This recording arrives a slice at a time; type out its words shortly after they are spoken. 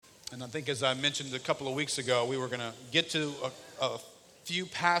And I think as I mentioned a couple of weeks ago, we were going to get to a few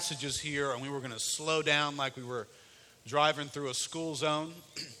passages here and we were going to slow down like we were driving through a school zone.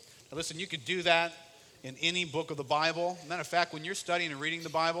 Now listen, you could do that in any book of the Bible. Matter of fact, when you're studying and reading the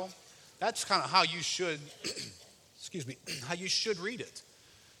Bible, that's kind of how you should, how you should read it.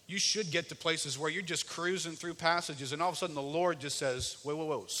 You should get to places where you're just cruising through passages and all of a sudden the Lord just says,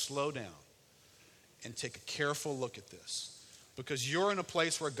 whoa, slow down and take a careful look at this. Because you're in a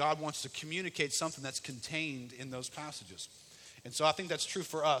place where God wants to communicate something that's contained in those passages. And so I think that's true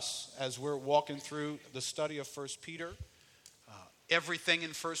for us as we're walking through the study of 1 Peter. Everything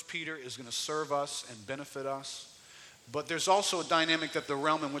in 1 Peter is going to serve us and benefit us. But there's also a dynamic that the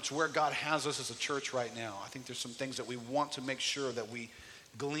realm in which where God has us as a church right now. I think there's some things that we want to make sure that we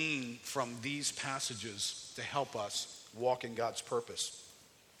glean from these passages to help us walk in God's purpose.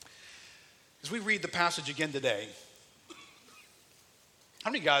 As we read the passage again today, how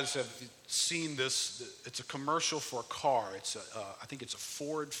many guys have seen this? It's a commercial for a car. I think it's a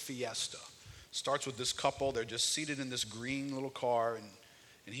Ford Fiesta. Starts with this couple. They're just seated in this green little car,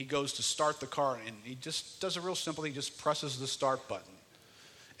 and he goes to start the car, and he just does it real simple. He just presses the start button.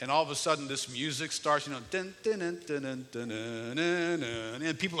 And all of a sudden, this music starts, dun, dun, dun, dun, dun, dun, dun, dun,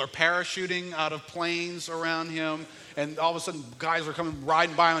 and people are parachuting out of planes around him. And all of a sudden, guys are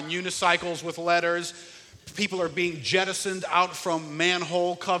riding by on unicycles with letters. People are being jettisoned out from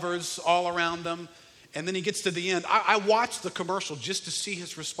manhole covers all around them. And then he gets to the end. I watched the commercial just to see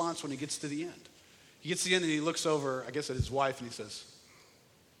his response when he gets to the end. He gets to the end and he looks over, I guess, at his wife and he says,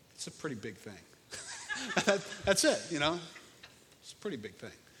 "It's a pretty big thing." That's it, It's a pretty big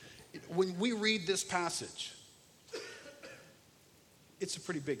thing. When we read this passage, it's a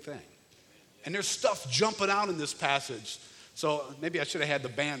pretty big thing. And there's stuff jumping out in this passage. So maybe I should have had the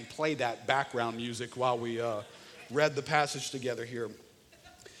band play that background music while we read the passage together here.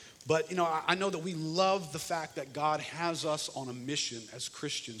 But, I know that we love the fact that God has us on a mission as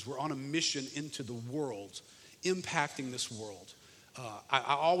Christians. We're on a mission into the world, impacting this world.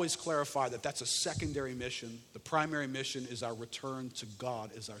 I always clarify that that's a secondary mission. The primary mission is our return to God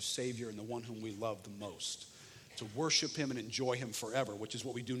as our Savior and the one whom we love the most. To worship Him and enjoy Him forever, which is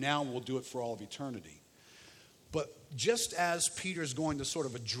what we do now, and we'll do it for all of eternity. But just as Peter's going to sort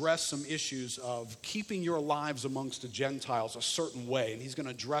of address some issues of keeping your lives amongst the Gentiles a certain way, and he's going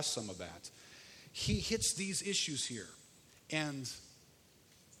to address some of that, he hits these issues here. And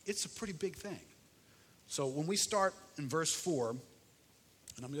it's a pretty big thing. So when we start in verse 4,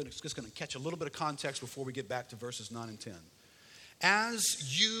 and I'm just going to catch a little bit of context before we get back to verses 9 and 10.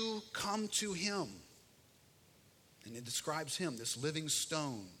 As you come to Him, and it describes Him, this living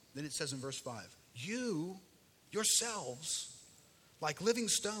stone. Then it says in verse 5, you yourselves, like living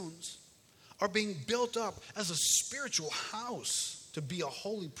stones, are being built up as a spiritual house to be a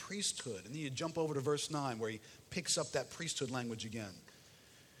holy priesthood. And then you jump over to verse 9 where he picks up that priesthood language again.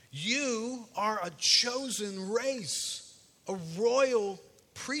 You are a chosen race, a royal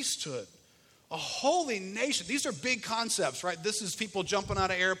priesthood, a holy nation. These are big concepts, right? This is people jumping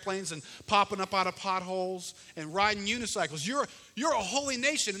out of airplanes and popping up out of potholes and riding unicycles. You're a holy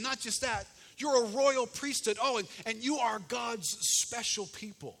nation, and not just that. You're a royal priesthood. Oh, and you are God's special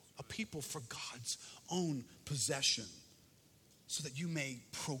people, a people for God's own possession, so that you may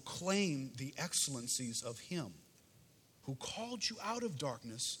proclaim the excellencies of Him who called you out of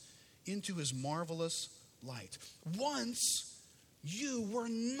darkness into His marvelous light. Once you were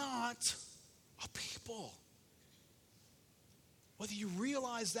not a people. Whether you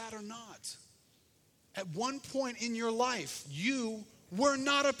realize that or not, at one point in your life, you were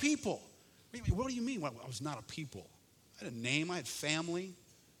not a people. What do you mean? Well, I was not a people. I had a name, I had family,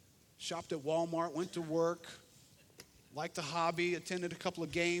 shopped at Walmart, went to work, liked a hobby, attended a couple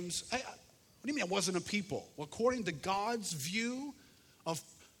of games. What do you mean I wasn't a people? Well, according to God's view of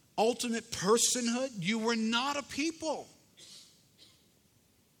ultimate personhood, you were not a people.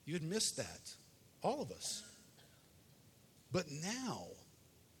 You had missed that. All of us. But now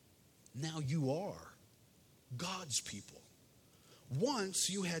you are God's people. Once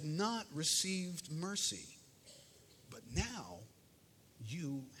you had not received mercy, but now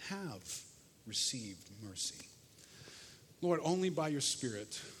you have received mercy. Lord, only by your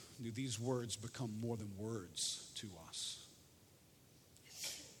Spirit do these words become more than words to us.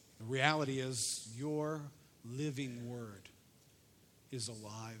 The reality is your living word is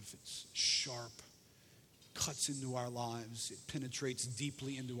alive, it's sharp, cuts into our lives, it penetrates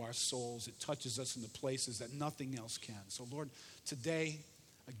deeply into our souls, it touches us in the places that nothing else can. So Lord, today,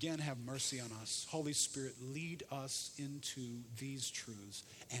 again, have mercy on us. Holy Spirit, lead us into these truths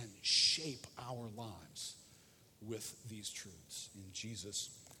and shape our lives with these truths. In Jesus'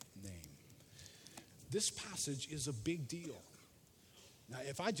 name. This passage is a big deal. Now,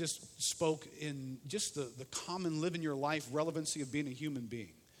 if I just spoke in just the common live in your life relevancy of being a human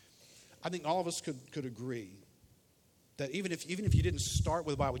being, I think all of us could agree that even if you didn't start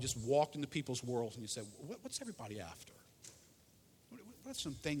with the Bible, just walked into people's worlds and you said, what's everybody after? What are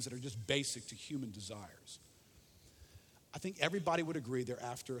some things that are just basic to human desires? I think everybody would agree they're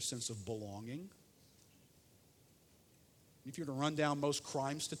after a sense of belonging. If you were to run down most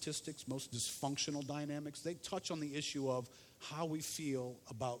crime statistics, most dysfunctional dynamics, they touch on the issue of how we feel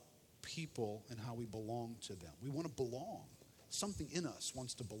about people and how we belong to them. We want to belong. Something in us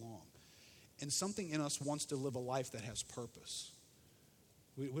wants to belong. And something in us wants to live a life that has purpose.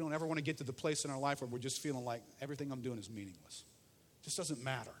 We don't ever want to get to the place in our life where we're just feeling like everything I'm doing is meaningless. It just doesn't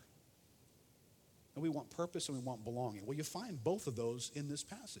matter. And we want purpose and we want belonging. Well, you find both of those in this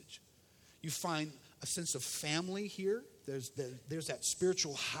passage. You find a sense of family here. There's that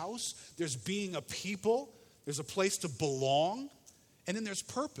spiritual house. There's being a people. There's a place to belong. And then there's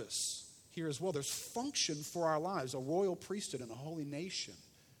purpose here as well. There's function for our lives, a royal priesthood and a holy nation,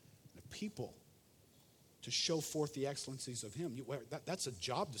 and a people to show forth the excellencies of Him. That's a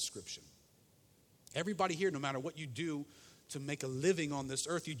job description. Everybody here, no matter what you do to make a living on this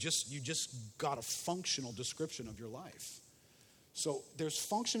earth, you just got a functional description of your life. So there's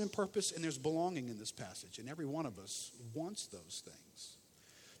function and purpose and there's belonging in this passage. And every one of us wants those things.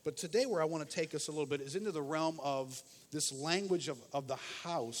 But today where I want to take us a little bit is into the realm of this language of the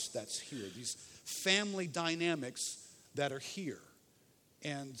house that's here. These family dynamics that are here.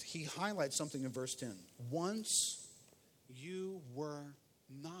 And he highlights something in verse 10. Once you were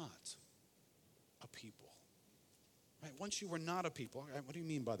not a people. Right? Once you were not a people. Right, what do you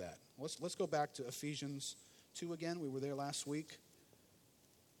mean by that? Let's go back to Ephesians 2 again. We were there last week.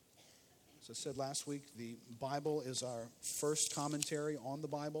 As I said last week, the Bible is our first commentary on the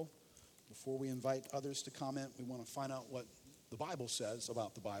Bible. Before we invite others to comment, we want to find out what the Bible says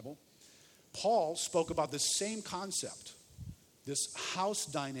about the Bible. Paul spoke about this same concept, this house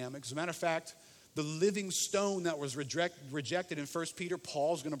dynamic. As a matter of fact, the living stone that was rejected in 1 Peter,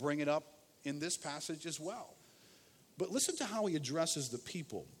 Paul's going to bring it up in this passage as well. But listen to how he addresses the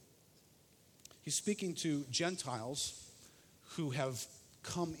people. He's speaking to Gentiles who have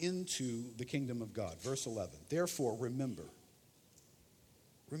come into the kingdom of God. Verse 11, therefore remember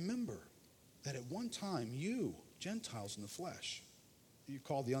that at one time you, Gentiles in the flesh, you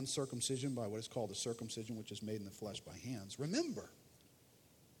call the uncircumcision by what is called the circumcision, which is made in the flesh by hands. Remember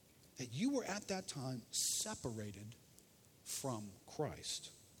that you were at that time separated from Christ,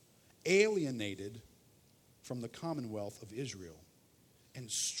 alienated from the commonwealth of Israel,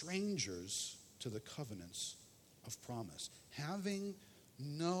 and strangers to the covenants of promise, having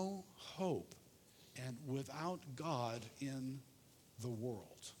no hope and without God in the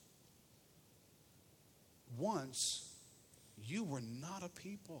world. Once you were not a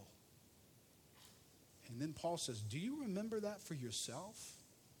people. And then Paul says, do you remember that for yourself?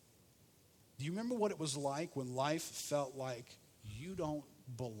 Do you remember what it was like when life felt like you don't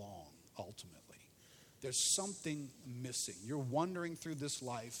belong ultimately? There's something missing. You're wandering through this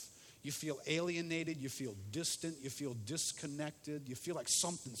life. You feel alienated. You feel distant. You feel disconnected. You feel like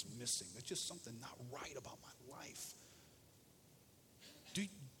something's missing. There's just something not right about my life.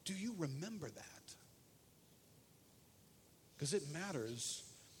 Do you remember that? Because it matters.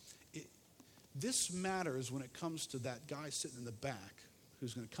 This matters when it comes to that guy sitting in the back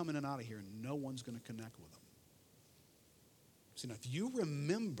who's going to come in and out of here and no one's going to connect with him. See, now, if you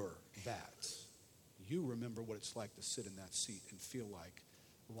remember that, you remember what it's like to sit in that seat and feel like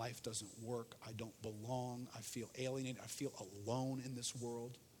life doesn't work, I don't belong, I feel alienated, I feel alone in this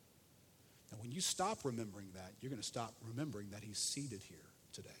world. And when you stop remembering that, you're going to stop remembering that He's seated here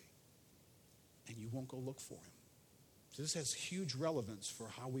today. And you won't go look for Him. So this has huge relevance for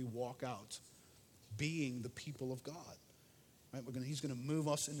how we walk out being the people of God. Right? He's going to move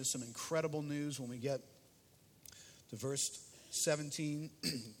us into some incredible news when we get to verse 17.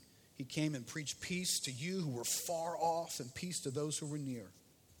 He came and preached peace to you who were far off and peace to those who were near.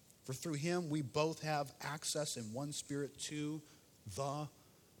 For through Him we both have access in one Spirit to the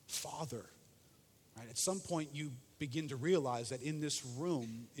Father. Right? At some point you begin to realize that in this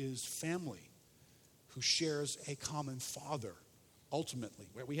room is family who shares a common Father, ultimately.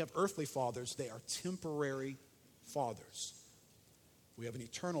 Where we have earthly fathers, they are temporary fathers. We have an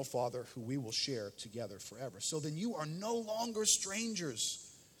eternal Father who we will share together forever. So then you are no longer strangers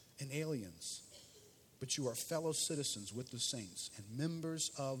and aliens, but you are fellow citizens with the saints and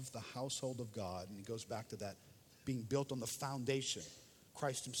members of the household of God. And he goes back to that being built on the foundation,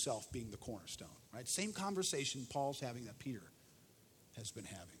 Christ Himself being the cornerstone. Right? Same conversation Paul's having that Peter has been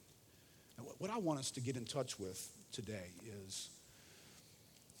having. Now, what I want us to get in touch with today is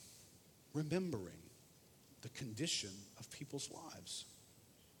remembering the condition of people's lives.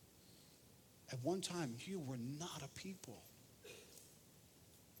 At one time, you were not a people.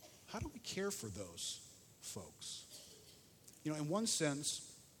 How do we care for those folks? You know, in one sense,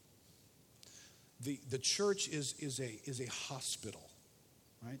 the church is a hospital,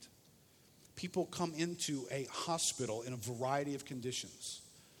 right? People come into a hospital in a variety of conditions.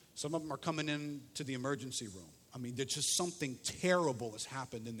 Some of them are coming into the emergency room. I mean, there's just something terrible has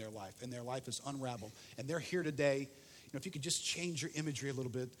happened in their life, and their life is unraveled. And they're here today. You know, if you could just change your imagery a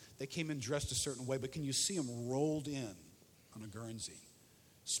little bit, they came in dressed a certain way, but can you see them rolled in on a Guernsey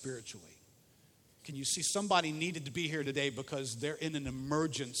spiritually? Can you see somebody needed to be here today because they're in an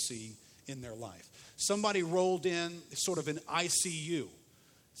emergency in their life? Somebody rolled in sort of an ICU.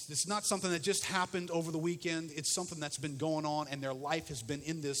 It's not something that just happened over the weekend. It's something that's been going on, and their life has been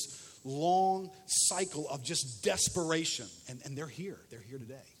in this long cycle of just desperation. And they're here. They're here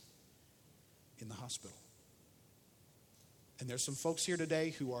today in the hospital. And there's some folks here today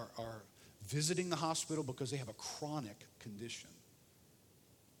who are visiting the hospital because they have a chronic condition.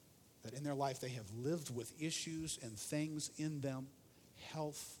 That in their life they have lived with issues and things in them,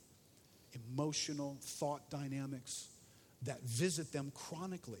 health, emotional, thought dynamics that visit them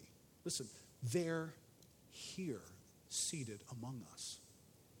chronically. Listen, they're here seated among us.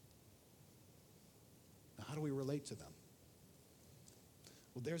 Now, how do we relate to them?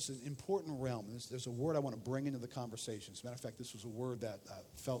 Well, there's an important realm. There's a word I want to bring into the conversation. As a matter of fact, this was a word that I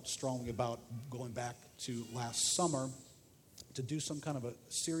felt strongly about going back to last summer to do some kind of a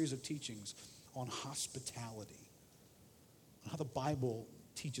series of teachings on hospitality, on how the Bible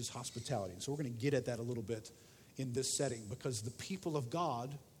teaches hospitality. And so we're going to get at that a little bit in this setting, because the people of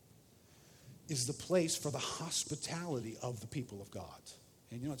God is the place for the hospitality of the people of God.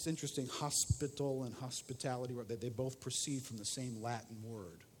 And you know, it's interesting, hospital and hospitality, they both proceed from the same Latin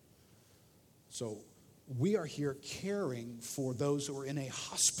word. So we are here caring for those who are in a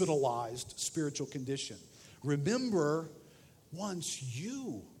hospitalized spiritual condition. Remember, once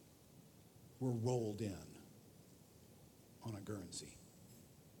you were rolled in on a Guernsey.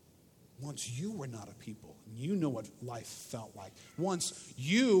 Once you were not a people, and you know what life felt like. Once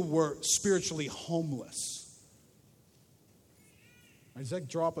you were spiritually homeless. Does that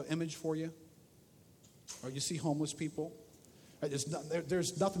draw up an image for you? Or you see homeless people?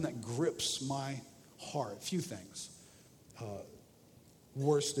 There's nothing that grips my heart. A few things.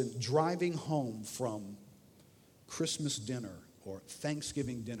 Worse than driving home from Christmas dinner or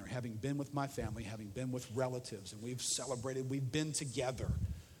Thanksgiving dinner, having been with my family, having been with relatives, and we've celebrated, we've been together,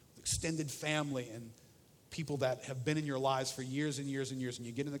 extended family and people that have been in your lives for years and years and years, and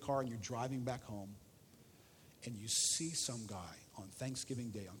you get in the car and you're driving back home, and you see some guy on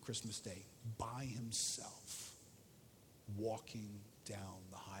Thanksgiving Day, on Christmas Day, by himself, walking down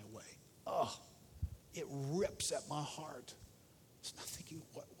the highway. Oh, it rips at my heart. I'm thinking,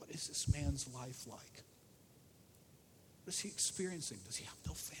 what is this man's life like? What is he experiencing? Does he have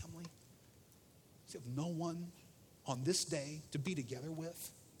no family? Does he have no one on this day to be together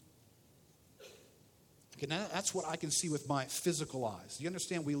with? Okay, now that's what I can see with my physical eyes. You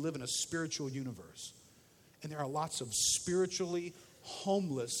understand, we live in a spiritual universe. And there are lots of spiritually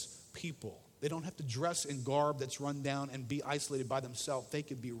homeless people. They don't have to dress in garb that's run down and be isolated by themselves. They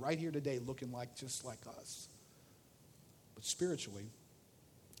could be right here today looking just like us. But spiritually,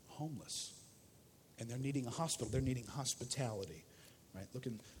 homeless. And they're needing a hospital. They're needing hospitality. Right?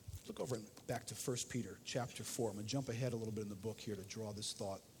 Look over back to 1 Peter chapter 4. I'm going to jump ahead a little bit in the book here to draw this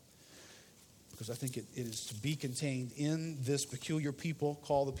thought, because I think it is to be contained in this peculiar people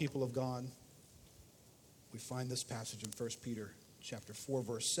called the people of God. We find this passage in 1 Peter chapter 4,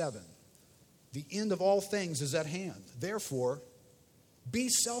 verse 7. The end of all things is at hand. Therefore, be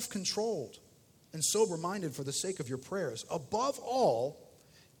self-controlled and sober-minded for the sake of your prayers. Above all,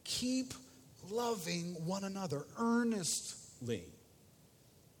 keep loving one another earnestly,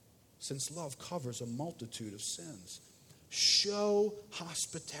 since love covers a multitude of sins. Show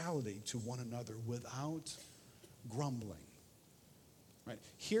hospitality to one another without grumbling. Right?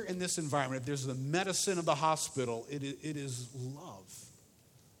 Here in this environment, if there's the medicine of the hospital, it is love.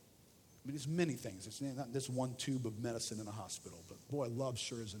 I mean, it's many things. It's not this one tube of medicine in a hospital, but boy, love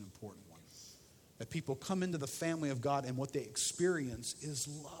sure is an important one. That people come into the family of God, and what they experience is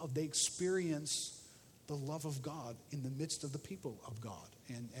love. They experience the love of God in the midst of the people of God.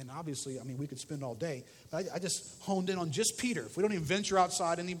 And obviously, I mean, we could spend all day, but I just honed in on just Peter. If we don't even venture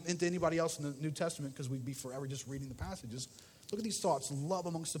outside into anybody else in the New Testament, because we'd be forever just reading the passages, look at these thoughts. Love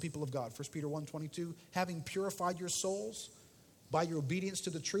amongst the people of God. 1 Peter 1:22, having purified your souls by your obedience to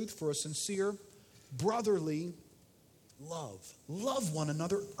the truth for a sincere brotherly love. Love one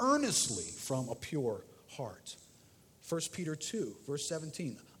another earnestly from a pure heart. 1 Peter 2, verse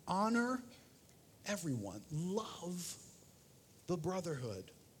 17. Honor everyone. Love the brotherhood.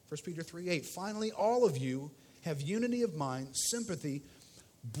 1 Peter 3:8. Finally, all of you have unity of mind, sympathy,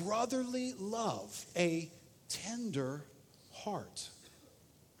 brotherly love, a tender heart.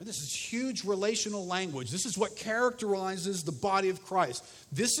 And this is huge relational language. This is what characterizes the body of Christ.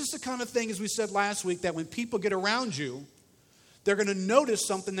 This is the kind of thing, as we said last week, that when people get around you, they're going to notice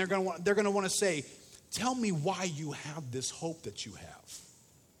something. They're going to want to say, tell me why you have this hope that you have.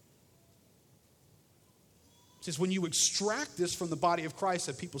 It says when you extract this from the body of Christ,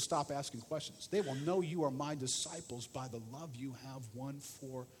 that people stop asking questions. They will know you are my disciples by the love you have one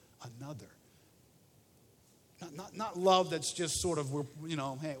for another. Not love that's just sort of,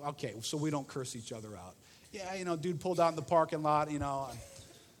 hey, okay, so we don't curse each other out. Yeah, dude pulled out in the parking lot, I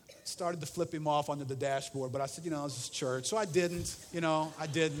started to flip him off under the dashboard, but I said, this is church. So I didn't.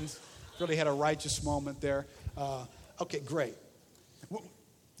 Really had a righteous moment there. Okay, great.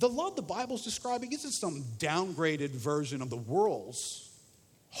 The love the Bible's describing isn't some downgraded version of the world's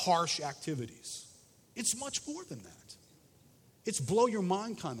harsh activities. It's much more than that. It's blow your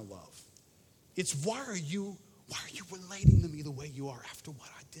mind kind of love. It's why are you relating to me the way you are after what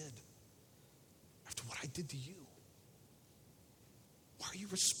I did? After what I did to you? Why are you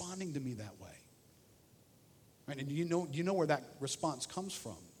responding to me that way? Right? And you know where that response comes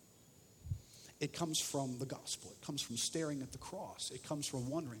from. It comes from the gospel. It comes from staring at the cross. It comes from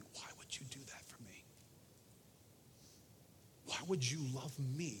wondering, why would you do that for me? Why would you love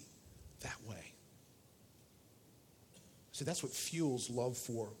me that way? See, that's what fuels love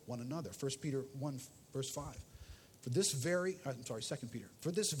for one another. 1 Peter 1, verse 5. 2 Peter.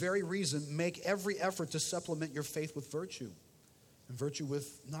 For this very reason, make every effort to supplement your faith with virtue, and virtue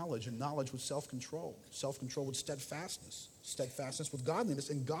with knowledge, and knowledge with self-control, self-control with steadfastness, steadfastness with godliness,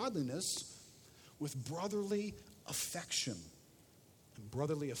 and godliness with brotherly affection, and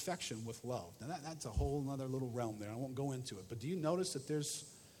brotherly affection with love. Now that's a whole other little realm there. I won't go into it. But do you notice that there's,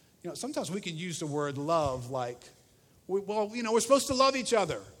 sometimes we can use the word love like, we're supposed to love each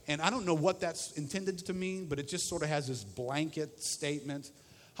other. And I don't know what that's intended to mean, but it just sort of has this blanket statement.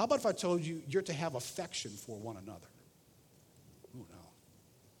 How about if I told you you're to have affection for one another? Oh, no.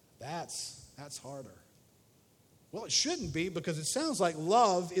 That's harder. Well, it shouldn't be, because it sounds like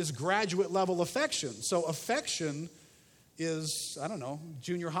love is graduate level affection. So affection is,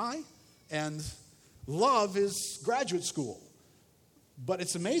 junior high, and love is graduate school. But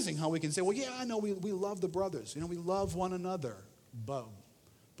it's amazing how we can say, well, yeah, I know we love the brothers. We love one another, but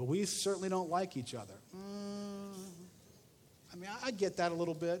we certainly don't like each other. I get that a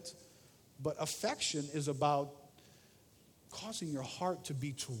little bit, but affection is about causing your heart to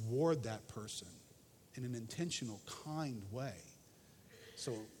be toward that person in an intentional, kind way.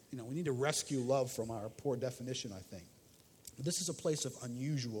 So, we need to rescue love from our poor definition, I think. But this is a place of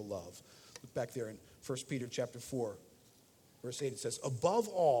unusual love. Look back there in 1 Peter chapter 4, verse 8. It says, above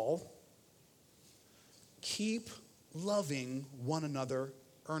all, keep loving one another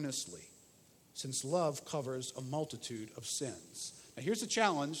earnestly, since love covers a multitude of sins. Now, here's the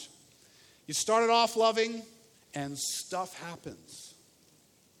challenge. You started off loving, and stuff happens.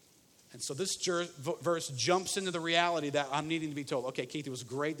 And so this verse jumps into the reality that I'm needing to be told, okay, Keith, it was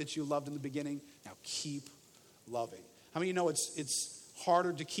great that you loved in the beginning. Now keep loving. How many of you know it's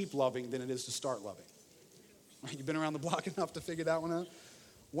harder to keep loving than it is to start loving? Right? You've been around the block enough to figure that one out?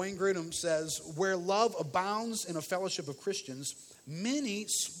 Wayne Grudem says, where love abounds in a fellowship of Christians, many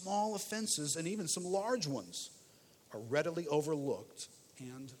small offenses and even some large ones are readily overlooked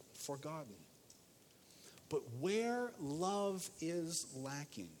and forgotten. But where love is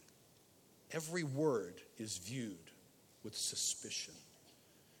lacking, every word is viewed with suspicion.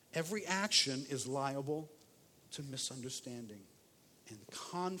 Every action is liable to misunderstanding, and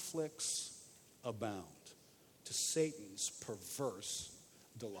conflicts abound to Satan's perverse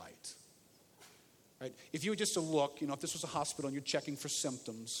delight. Right? If you were just to look, if this was a hospital and you're checking for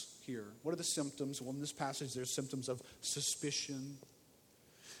symptoms here, what are the symptoms? Well, in this passage, there's symptoms of suspicion,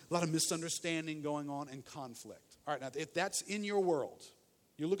 a lot of misunderstanding going on, and conflict. All right, now if that's in your world,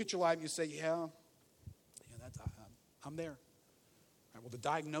 you look at your life and you say, I'm there. All right, well, the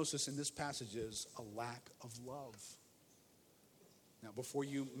diagnosis in this passage is a lack of love. Now, before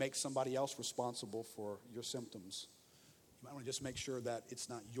you make somebody else responsible for your symptoms, you might want to just make sure that it's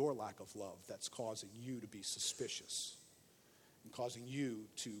not your lack of love that's causing you to be suspicious and causing you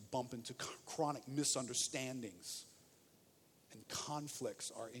to bump into chronic misunderstandings, and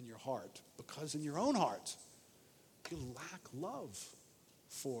conflicts are in your heart, because in your own heart you lack love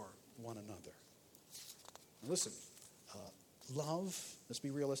for one another. Now listen, love, let's be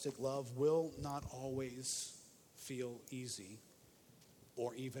realistic, love will not always feel easy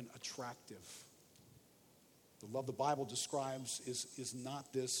or even attractive. The love the Bible describes is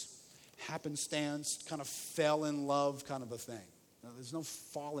not this happenstance, kind of fell in love kind of a thing. Now, there's no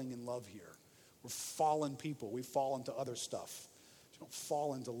falling in love here. We're fallen people. We fall into other stuff. You don't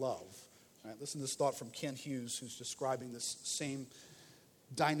fall into love. All right, listen to this thought from Ken Hughes, who's describing this same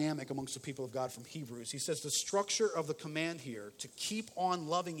dynamic amongst the people of God from Hebrews. He says the structure of the command here to keep on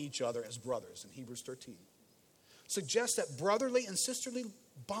loving each other as brothers in Hebrews 13 suggests that brotherly and sisterly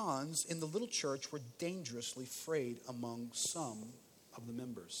bonds in the little church were dangerously frayed among some of the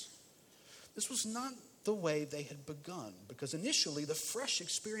members. This was not the way they had begun, because initially the fresh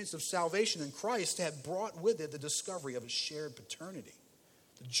experience of salvation in Christ had brought with it the discovery of a shared paternity,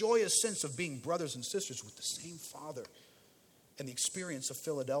 the joyous sense of being brothers and sisters with the same Father, and the experience of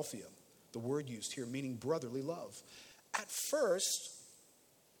Philadelphia, the word used here meaning brotherly love. At first,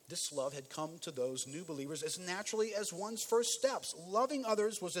 this love had come to those new believers as naturally as one's first steps. Loving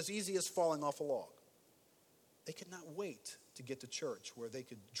others was as easy as falling off a log. They could not wait to get to church where they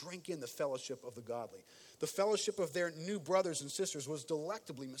could drink in the fellowship of the godly. The fellowship of their new brothers and sisters was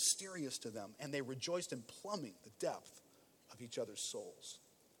delectably mysterious to them, and they rejoiced in plumbing the depth of each other's souls.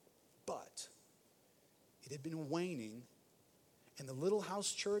 But it had been waning in the little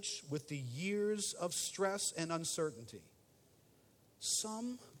house church with the years of stress and uncertainty.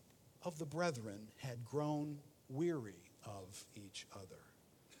 Some of the brethren had grown weary of each other.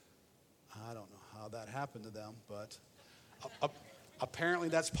 I don't know how that happened to them, but apparently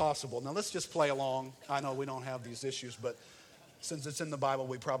that's possible. Now let's just play along. I know we don't have these issues, but since it's in the Bible,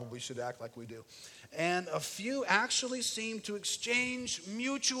 we probably should act like we do. And a few actually seemed to exchange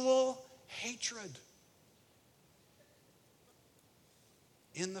mutual hatred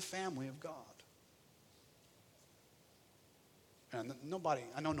in the family of God. And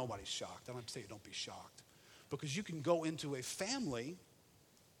I know nobody's shocked. I don't have to say don't be shocked. Because you can go into a family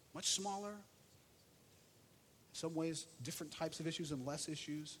much smaller, in some ways different types of issues and less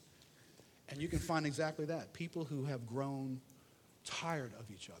issues, and you can find exactly that. People who have grown tired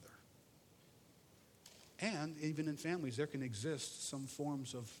of each other. And even in families, there can exist some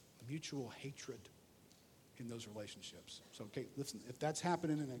forms of mutual hatred in those relationships. So, okay, listen, if that's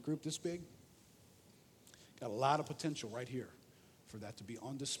happening in a group this big, got a lot of potential right here for that to be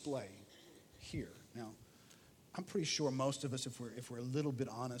on display here. Now, I'm pretty sure most of us, if we're a little bit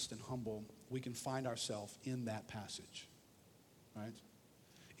honest and humble, we can find ourselves in that passage, right?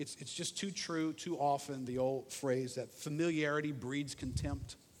 It's just too true, too often, the old phrase that familiarity breeds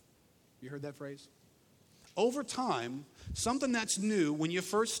contempt. You heard that phrase? Over time, something that's new, when you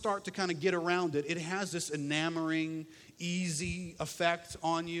first start to kind of get around it, it has this enamoring, easy effect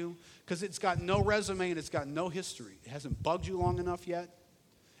on you because it's got no resume and it's got no history. It hasn't bugged you long enough yet.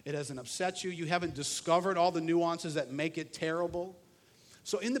 It hasn't upset you. You haven't discovered all the nuances that make it terrible.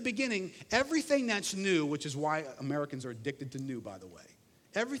 So in the beginning, everything that's new, which is why Americans are addicted to new, by the way,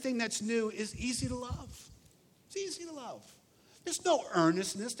 everything that's new is easy to love. It's easy to love. There's no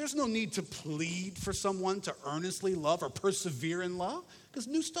earnestness. There's no need to plead for someone to earnestly love or persevere in love because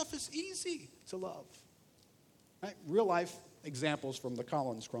new stuff is easy to love. Right? Real life examples from the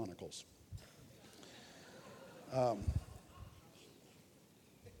Collins Chronicles.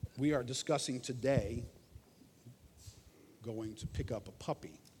 We are discussing today going to pick up a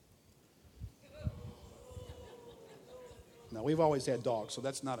puppy. Now, we've always had dogs, so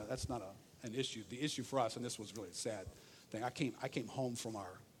that's not an issue. The issue for us, and this was really a sad thing, I came home from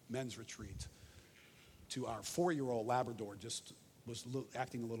our men's retreat to our 4-year-old Labrador just was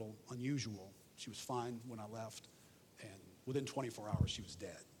acting a little unusual. She was fine when I left, and within 24 hours, she was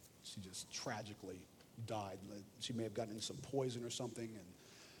dead. She just tragically died. She may have gotten into some poison or something, and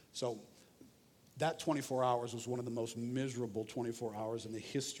so that 24 hours was one of the most miserable 24 hours in the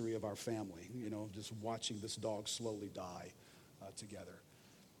history of our family, just watching this dog slowly die together.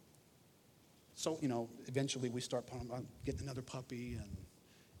 So, eventually we start getting another puppy, and,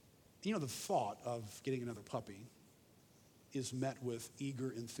 the thought of getting another puppy is met with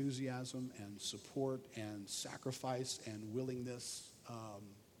eager enthusiasm and support and sacrifice and willingness.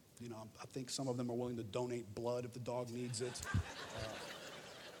 I think some of them are willing to donate blood if the dog needs it.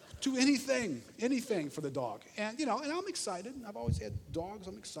 To anything for the dog. And, and I'm excited. I've always had dogs.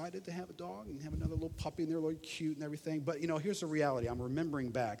 I'm excited to have a dog and have another little puppy, and they're really cute and everything. But, here's the reality. I'm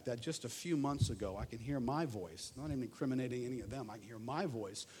remembering back that just a few months ago, I can hear my voice, not even incriminating any of them. I can hear my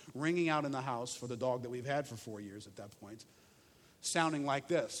voice ringing out in the house for the dog that we've had for 4 years at that point, sounding like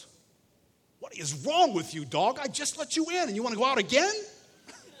this. What is wrong with you, dog? I just let you in and you want to go out again?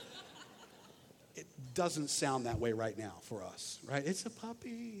 It doesn't sound that way right now for us, right? It's a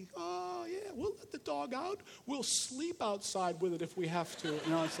puppy. Oh, yeah, we'll let the dog out. We'll sleep outside with it if we have to.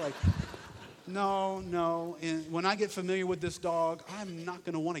 It's like, no. And when I get familiar with this dog, I'm not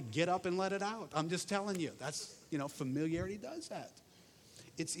going to want to get up and let it out. I'm just telling you. That's, familiarity does that.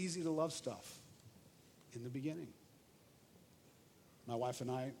 It's easy to love stuff in the beginning. My wife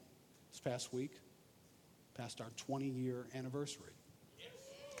and I, this past week, passed our 20-year anniversary.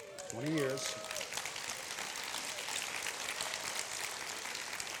 20 years.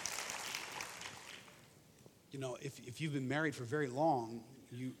 If you've been married for very long,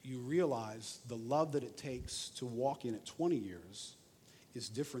 you realize the love that it takes to walk in at 20 years is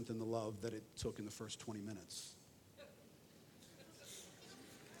different than the love that it took in the first 20 minutes.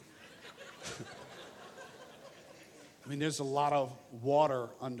 There's a lot of water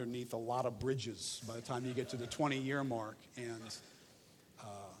underneath a lot of bridges by the time you get to the 20-year mark, and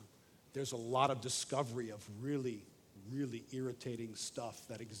there's a lot of discovery of really, really irritating stuff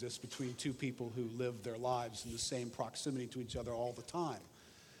that exists between two people who live their lives in the same proximity to each other all the time.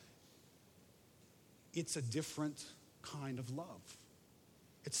 It's a different kind of love.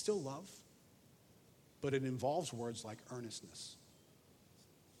 It's still love, but it involves words like earnestness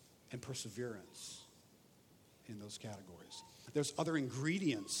and perseverance in those categories. There's other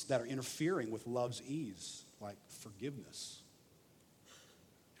ingredients that are interfering with love's ease, like forgiveness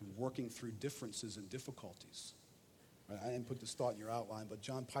and working through differences and difficulties. I didn't put this thought in your outline, but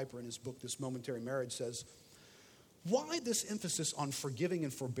John Piper in his book, This Momentary Marriage, says, why this emphasis on forgiving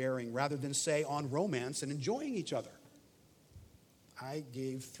and forbearing rather than, say, on romance and enjoying each other? I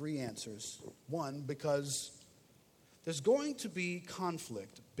gave 3 answers. 1, because there's going to be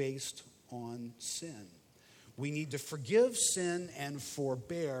conflict based on sin. We need to forgive sin and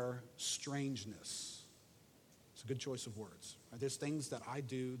forbear strangeness. It's a good choice of words. Right? There's things that I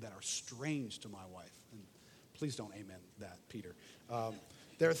do that are strange to my wife. And please don't amen that, Peter.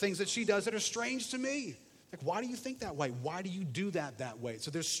 There are things that she does that are strange to me. Like, why do you think that way? Why do you do that way? So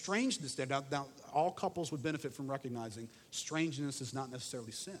there's strangeness there. Now, all couples would benefit from recognizing strangeness is not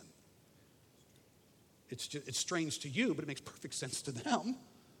necessarily sin. It's strange to you, but it makes perfect sense to them.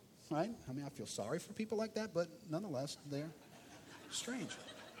 Right? I feel sorry for people like that, but nonetheless, they're strange.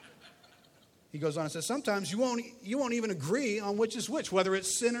 He goes on and says, sometimes you won't even agree on which is which, whether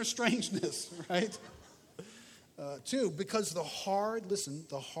it's sin or strangeness, right? 2, because the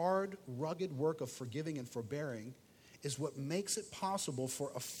hard, rugged work of forgiving and forbearing is what makes it possible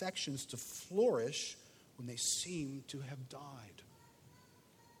for affections to flourish when they seem to have died.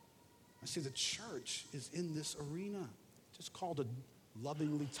 I see the church is in this arena, just called to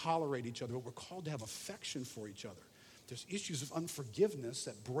lovingly tolerate each other, but we're called to have affection for each other. There's issues of unforgiveness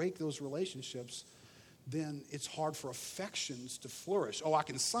that break those relationships, then it's hard for affections to flourish. Oh, I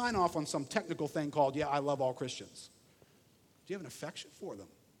can sign off on some technical thing called, I love all Christians. Do you have an affection for them?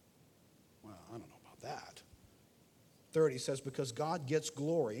 Well, I don't know about that. 3, he says, because God gets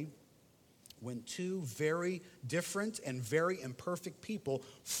glory when 2 very different and very imperfect people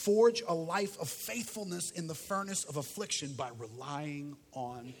forge a life of faithfulness in the furnace of affliction by relying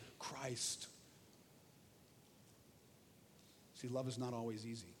on Christ. See, love is not always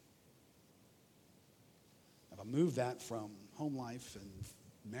easy. If I move that from home life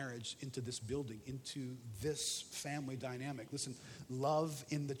and marriage into this building, into this family dynamic, listen, love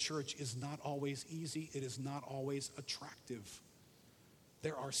in the church is not always easy. It is not always attractive.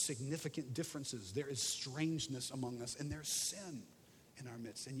 There are significant differences. There is strangeness among us, and there's sin in our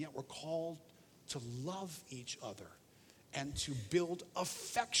midst. And yet we're called to love each other and to build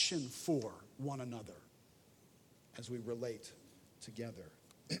affection for one another as we relate together.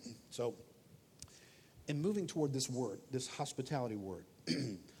 So, in moving toward this word, this hospitality word,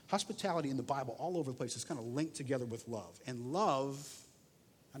 hospitality in the Bible all over the place is kind of linked together with love. And love,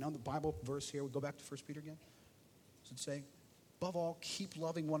 I know the Bible verse here, we go back to 1 Peter again. Does it say, above all, keep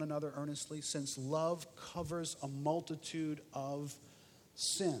loving one another earnestly, since love covers a multitude of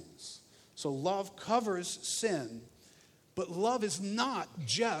sins. So love covers sin, but love is not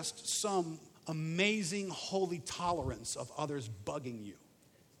just some amazing holy tolerance of others bugging you.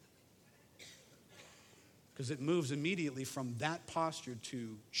 Because it moves immediately from that posture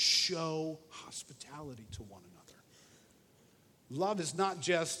to show hospitality to one another. Love is not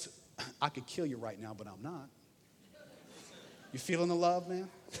just, I could kill you right now, but I'm not. You feeling the love, man?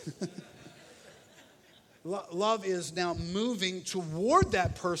 Love is now moving toward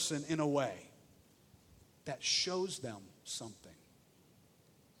that person in a way that shows them something.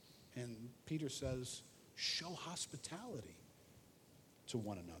 And Peter says, show hospitality to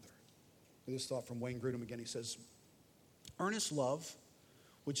one another. This thought from Wayne Grudem again. He says, earnest love,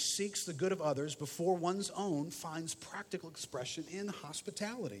 which seeks the good of others before one's own, finds practical expression in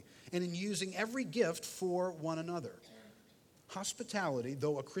hospitality and in using every gift for one another. Hospitality,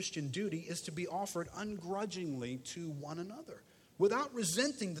 though a Christian duty, is to be offered ungrudgingly to one another, without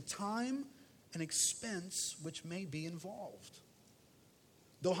resenting the time and expense which may be involved.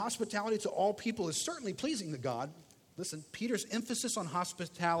 Though hospitality to all people is certainly pleasing to God, listen, Peter's emphasis on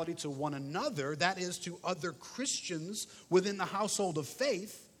hospitality to one another, that is to other Christians within the household of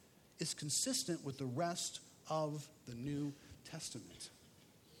faith, is consistent with the rest of the New Testament.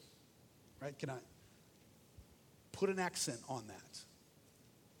 Right? Can I put an accent on that?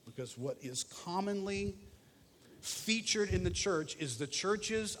 Because what is commonly featured in the church is the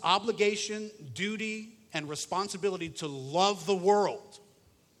church's obligation, duty, and responsibility to love the world,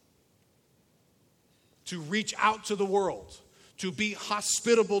 to reach out to the world, to be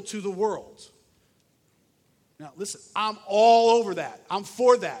hospitable to the world. Now, listen, I'm all over that. I'm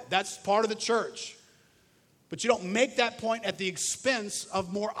for that. That's part of the church. But you don't make that point at the expense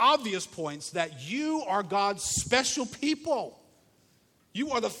of more obvious points that you are God's special people.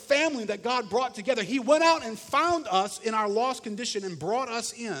 You are the family that God brought together. He went out and found us in our lost condition and brought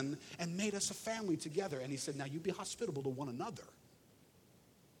us in and made us a family together. And he said, now you be hospitable to one another.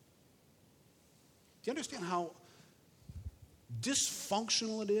 Do you understand how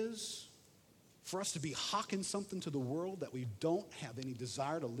dysfunctional it is for us to be hawking something to the world that we don't have any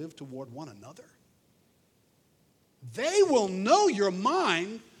desire to live toward one another? They will know your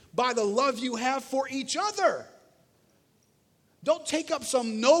mind by the love you have for each other. Don't take up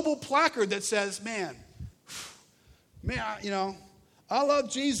some noble placard that says, man, I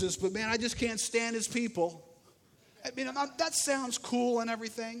love Jesus, but man, I just can't stand his people. I mean, that sounds cool and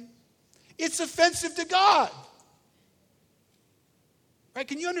everything. It's offensive to God. Right?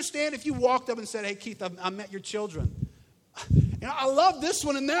 Can you understand if you walked up and said, hey, Keith, I met your children. I love this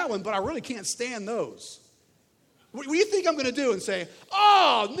one and that one, but I really can't stand those. What do you think I'm going to do and say,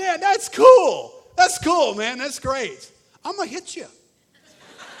 oh, man, that's cool. That's cool, man. That's great. I'm going to hit you.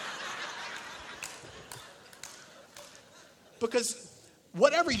 Because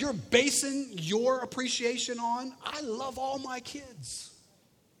whatever you're basing your appreciation on, I love all my kids.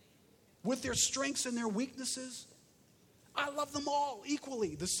 With their strengths and their weaknesses, I love them all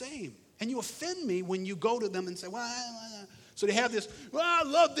equally, the same. And you offend me when you go to them and say, well, so they have this, well, I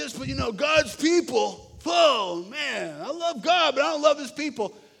love this, but God's people, oh, man, I love God, but I don't love his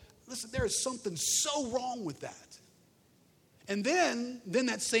people. Listen, there is something so wrong with that. And then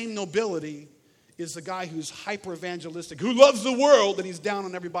that same nobility is the guy who's hyper-evangelistic, who loves the world, and he's down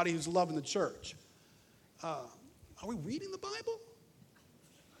on everybody who's loving the church. Are we reading the Bible?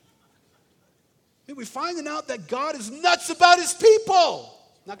 We're finding out that God is nuts about his people.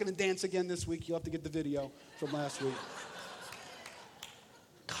 Not going to dance again this week. You'll have to get the video from last week.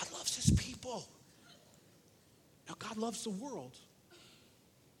 God loves his people. Now, God loves the world,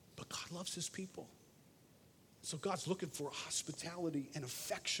 but God loves his people. So God's looking for hospitality and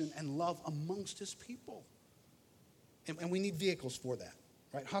affection and love amongst his people. And we need vehicles for that.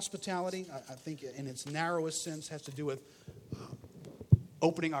 Right? Hospitality, I think in its narrowest sense, has to do with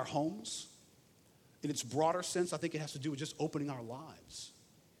opening our homes. In its broader sense, I think it has to do with just opening our lives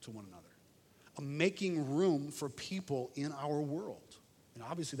to one another. Making room for people in our world. And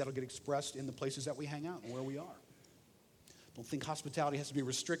obviously that'll get expressed in the places that we hang out and where we are. Don't think hospitality has to be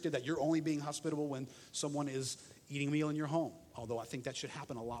restricted, that you're only being hospitable when someone is eating a meal in your home. Although I think that should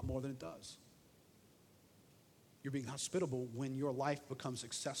happen a lot more than it does. You're being hospitable when your life becomes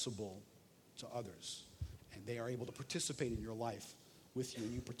accessible to others. And they are able to participate in your life with you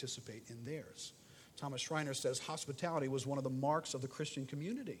and you participate in theirs. Thomas Schreiner says hospitality was one of the marks of the Christian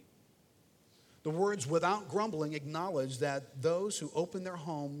community. The words without grumbling acknowledge that those who open their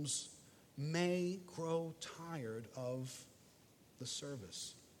homes may grow tired of the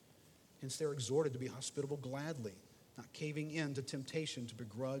service. Hence they're exhorted to be hospitable gladly, not caving in to temptation to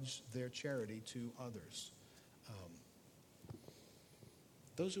begrudge their charity to others.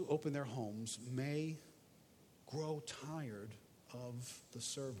 Those who open their homes may grow tired of the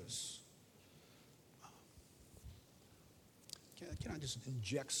service. Can I just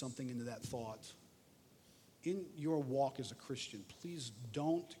inject something into that thought? In your walk as a Christian, please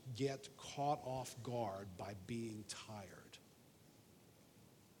don't get caught off guard by being tired.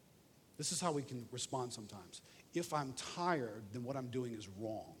 This is how we can respond sometimes. If I'm tired, then what I'm doing is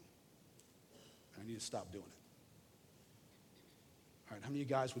wrong. I need to stop doing it. All right, how many of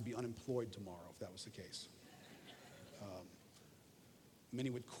you guys would be unemployed tomorrow if that was the case? Many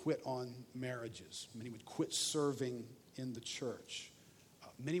would quit on marriages. Many would quit serving in the church.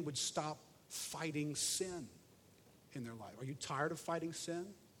 Many would stop fighting sin in their life? Are you tired of fighting sin?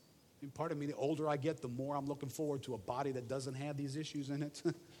 I mean, part of me, the older I get, the more I'm looking forward to a body that doesn't have these issues in it.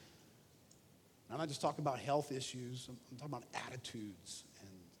 I'm not just talking about health issues. I'm talking about attitudes and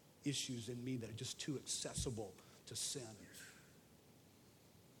issues in me that are just too accessible to sin.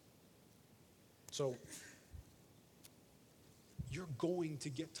 So, you're going to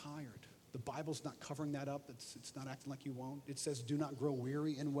get tired. The Bible's not covering that up. It's not acting like you won't. It says, do not grow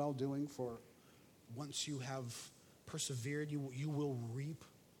weary in well-doing, for once you have persevered, you will reap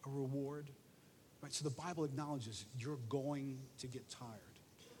a reward. Right? So the Bible acknowledges you're going to get tired.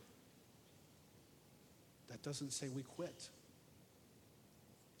 That doesn't say we quit.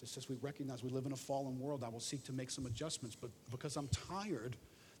 It says we recognize we live in a fallen world. I will seek to make some adjustments, but because I'm tired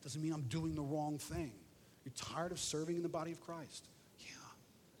doesn't mean I'm doing the wrong thing. You're tired of serving in the body of Christ? Yeah.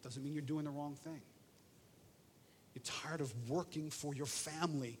 Doesn't mean you're doing the wrong thing. You're tired of working for your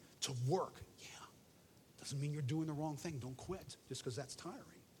family to work? Yeah. Doesn't mean you're doing the wrong thing. Don't quit just because that's tiring.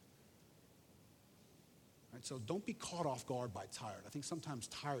 Right, so don't be caught off guard by tired. I think sometimes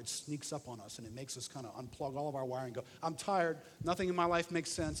tired sneaks up on us and it makes us kind of unplug all of our wiring and go, I'm tired. Nothing in my life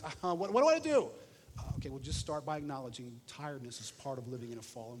makes sense. What do I do? Okay, well, just start by acknowledging tiredness is part of living in a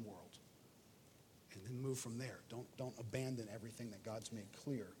fallen world. And then move from there. Don't abandon everything that God's made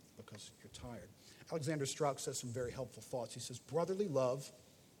clear because you're tired. Alexander Strauch says some very helpful thoughts. He says, brotherly love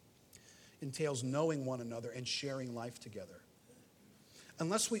entails knowing one another and sharing life together.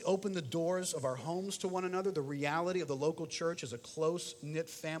 Unless we open the doors of our homes to one another, the reality of the local church as a close-knit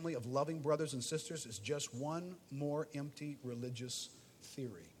family of loving brothers and sisters is just one more empty religious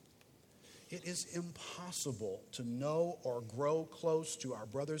theory. It is impossible to know or grow close to our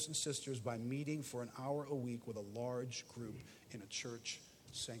brothers and sisters by meeting for an hour a week with a large group in a church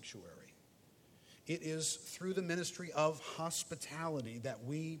sanctuary. It is through the ministry of hospitality that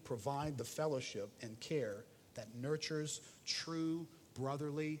we provide the fellowship and care that nurtures true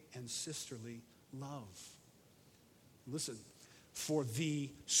brotherly and sisterly love. Listen, for the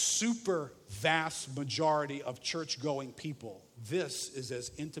super vast majority of church-going people, this is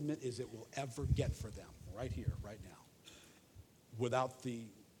as intimate as it will ever get for them, right here, right now, without the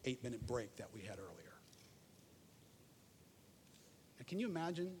 8-minute break that we had earlier. Now, can you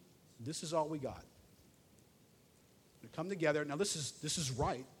imagine? This is all we got. We come together. Now, this is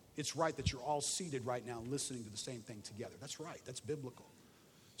right. It's right that you're all seated right now listening to the same thing together. That's right. That's biblical.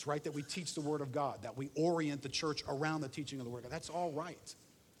 It's right that we teach the Word of God, that we orient the church around the teaching of the Word of God. That's all right.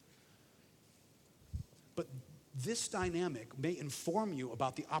 But this dynamic may inform you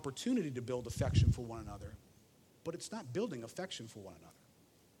about the opportunity to build affection for one another, but it's not building affection for one another.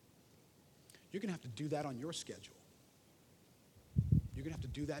 You're going to have to do that on your schedule. You're going to have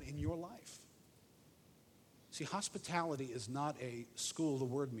to do that in your life. See, hospitality is not a school of the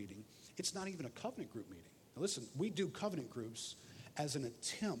word meeting. It's not even a covenant group meeting. Now listen, we do covenant groups as an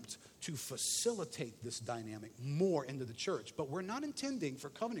attempt to facilitate this dynamic more into the church. But we're not intending for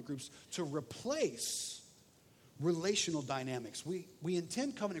covenant groups to replace relational dynamics. We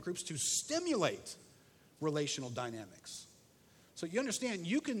intend covenant groups to stimulate relational dynamics. So you understand,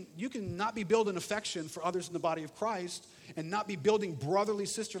 you can not be building affection for others in the body of Christ and not be building brotherly,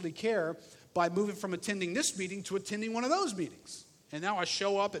 sisterly care by moving from attending this meeting to attending one of those meetings. And now I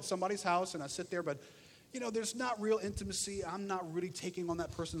show up at somebody's house and I sit there, but there's not real intimacy. I'm not really taking on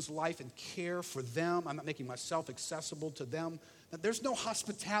that person's life and care for them. I'm not making myself accessible to them. Now, there's no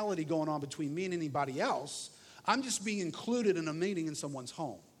hospitality going on between me and anybody else. I'm just being included in a meeting in someone's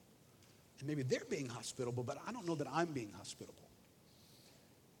home. And maybe they're being hospitable, but I don't know that I'm being hospitable.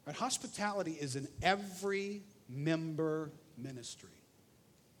 Right? Hospitality is in every member ministry.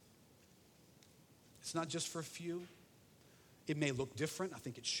 It's not just for a few. It may look different. I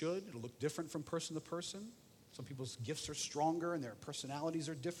think it should. It'll look different from person to person. Some people's gifts are stronger and their personalities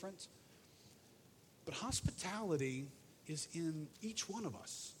are different. But hospitality is in each one of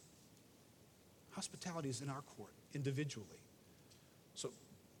us. Hospitality is in our court, individually. So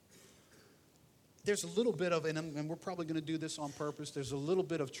there's a little bit of, and we're probably going to do this on purpose, there's a little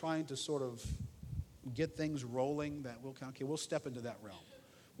bit of trying to sort of get things rolling that we'll step into that realm.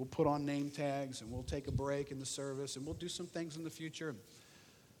 We'll put on name tags and we'll take a break in the service and we'll do some things in the future,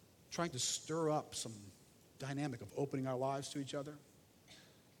 trying to stir up some dynamic of opening our lives to each other.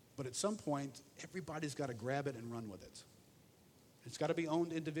 But at some point, everybody's got to grab it and run with it. It's got to be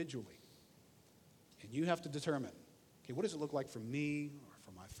owned individually. And you have to determine, okay, what does it look like for me or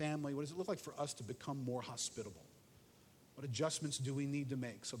for my family? What does it look like for us to become more hospitable? What adjustments do we need to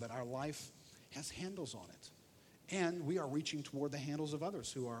make so that our life has handles on it? And we are reaching toward the handles of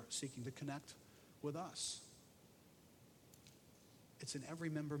others who are seeking to connect with us. It's in every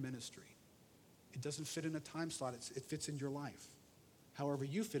member ministry. It doesn't fit in a time slot. It fits in your life. However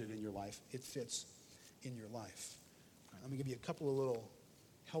you fit it in your life, it fits in your life. All right, let me give you a couple of little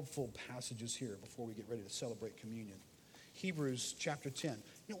helpful passages here before we get ready to celebrate communion. Hebrews chapter 10.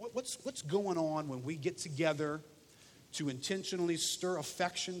 You know, what's going on when we get together to intentionally stir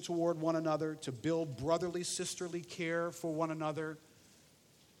affection toward one another, to build brotherly, sisterly care for one another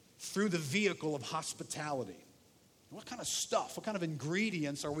through the vehicle of hospitality? What kind of stuff, what kind of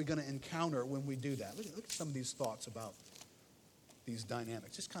ingredients are we going to encounter when we do that? Look at some of these thoughts about these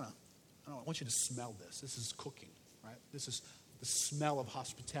dynamics. Just kind of, I want you to smell this. This is cooking, right? This is the smell of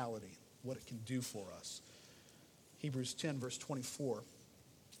hospitality, what it can do for us. Hebrews 10, verse 24.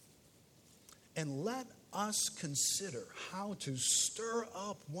 And let us consider how to stir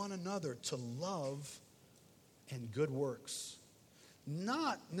up one another to love and good works,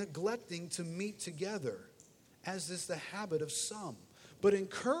 not neglecting to meet together, as is the habit of some, but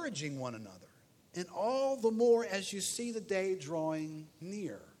encouraging one another, and all the more as you see the day drawing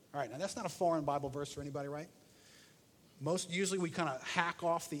near. All right, now that's not a foreign Bible verse for anybody, right? Usually we kind of hack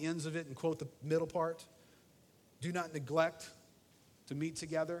off the ends of it and quote the middle part. Do not neglect to meet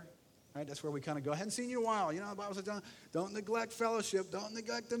together. Right? That's where we kind of go, I hadn't seen you in a while. You know, the Bible says, don't neglect fellowship. Don't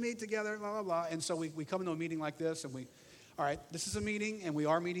neglect to meet together, blah, blah, blah. And so we come into a meeting like this, and all right, this is a meeting, and we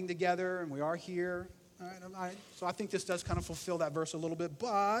are meeting together, and we are here. All right. So I think this does kind of fulfill that verse a little bit,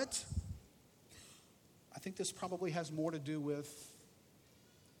 but I think this probably has more to do with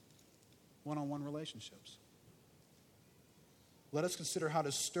one-on-one relationships. Let us consider how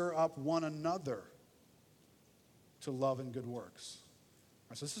to stir up one another to love and good works.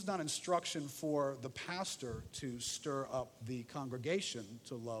 So this is not instruction for the pastor to stir up the congregation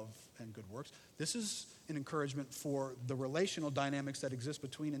to love and good works. This is an encouragement for the relational dynamics that exist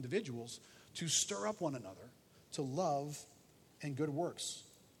between individuals to stir up one another to love and good works.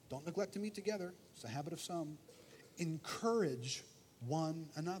 Don't neglect to meet together. It's a habit of some. Encourage one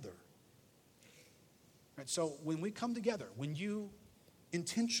another. Right, so when we come together, when you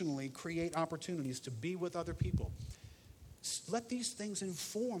intentionally create opportunities to be with other people, let these things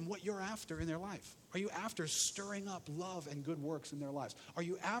inform what you're after in their life. Are you after stirring up love and good works in their lives? Are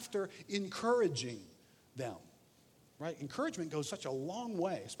you after encouraging them? Right? Encouragement goes such a long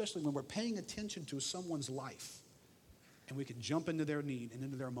way, especially when we're paying attention to someone's life. And we can jump into their need and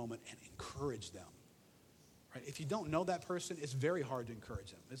into their moment and encourage them. Right? If you don't know that person, it's very hard to encourage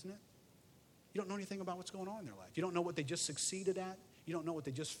them, isn't it? You don't know anything about what's going on in their life. You don't know what they just succeeded at. You don't know what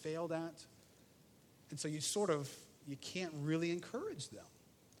they just failed at. And so you can't really encourage them.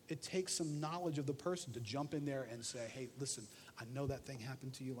 It takes some knowledge of the person to jump in there and say, hey, listen, I know that thing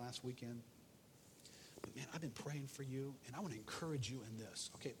happened to you last weekend, but man, I've been praying for you, and I want to encourage you in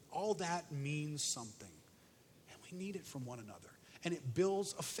this. Okay, all that means something, and we need it from one another. And it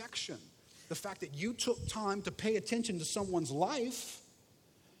builds affection. The fact that you took time to pay attention to someone's life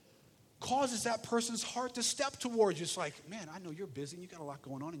causes that person's heart to step towards you. It's like, man, I know you're busy, and you got a lot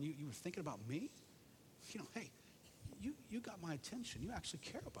going on, and you were thinking about me. You know, hey, you got my attention. You actually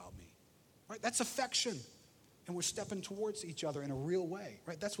care about me. Right? That's affection. And we're stepping towards each other in a real way.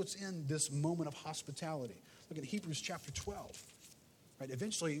 Right? That's what's in this moment of hospitality. Look at Hebrews chapter 12. Right?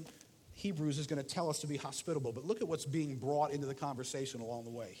 Eventually, Hebrews is going to tell us to be hospitable. But look at what's being brought into the conversation along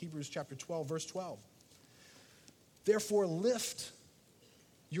the way. Hebrews chapter 12, verse 12. Therefore, lift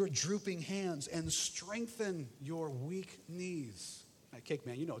your drooping hands and strengthen your weak knees. Right, Cake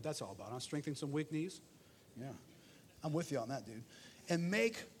Man, you know what that's all about, huh? Strengthening some weak knees? Yeah. I'm with you on that, dude. And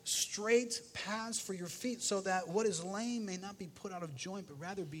make straight paths for your feet so that what is lame may not be put out of joint, but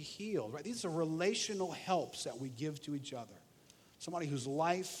rather be healed. Right? These are relational helps that we give to each other. Somebody whose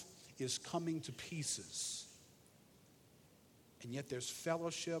life is coming to pieces. And yet there's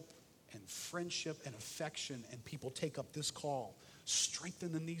fellowship and friendship and affection, and people take up this call.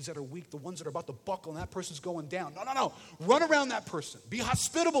 Strengthen the knees that are weak, the ones that are about to buckle, and that person's going down. No. Run around that person. Be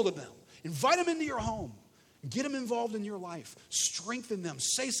hospitable to them. Invite them into your home. Get them involved in your life. Strengthen them.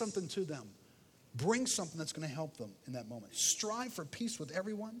 Say something to them. Bring something that's going to help them in that moment. Strive for peace with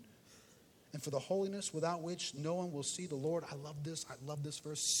everyone and for the holiness without which no one will see the Lord. I love this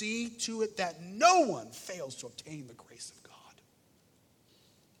verse. See to it that no one fails to obtain the grace of God.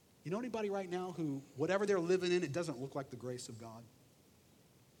 You know anybody right now who, whatever they're living in, it doesn't look like the grace of God?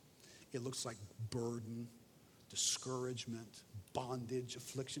 It looks like burden, discouragement, bondage,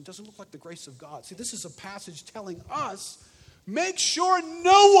 affliction. It doesn't look like the grace of God. See, this is a passage telling us, make sure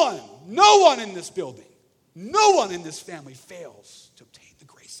no one in this building, no one in this family fails to obtain the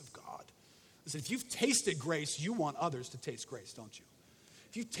grace of God. Listen, if you've tasted grace, you want others to taste grace, don't you?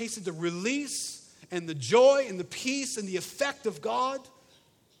 If you've tasted the release and the joy and the peace and the effect of God,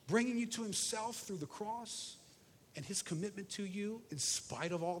 bringing you to himself through the cross and his commitment to you in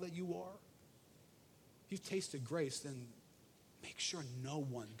spite of all that you are. If you've tasted grace, then make sure no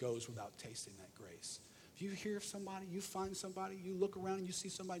one goes without tasting that grace. If you hear somebody, you find somebody, you look around and you see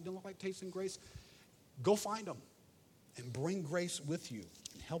somebody who don't look like tasting grace, go find them and bring grace with you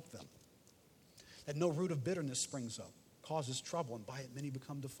and help them. That no root of bitterness springs up, causes trouble, and by it many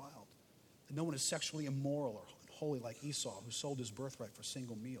become defiled. That no one is sexually immoral or unholy like Esau, who sold his birthright for a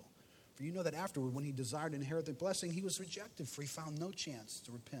single meal. For you know that afterward, when he desired to inherit the blessing, he was rejected, for he found no chance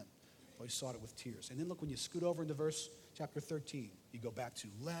to repent, though he sought it with tears. And then look, when you scoot over into chapter 13, you go back to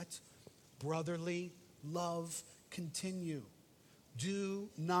let brotherly love continue. Do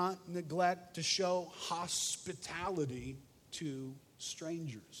not neglect to show hospitality to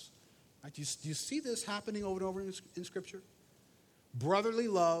strangers. Right? Do you see this happening over and over in Scripture? Brotherly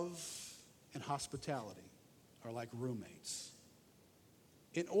love and hospitality are like roommates.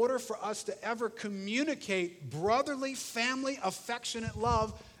 In order for us to ever communicate brotherly, family, affectionate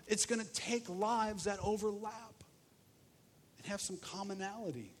love, it's going to take lives that overlap and have some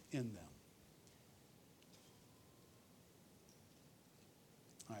commonality in them.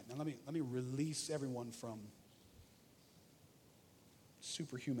 All right, now let me release everyone from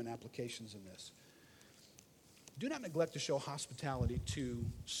superhuman applications in this. Do not neglect to show hospitality to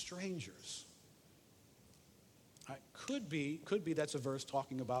strangers. All right, could be that's a verse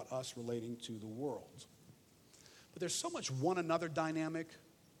talking about us relating to the world. But there's so much one another dynamic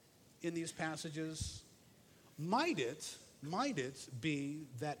in these passages. Might it be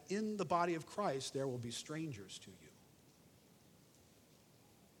that in the body of Christ there will be strangers to you?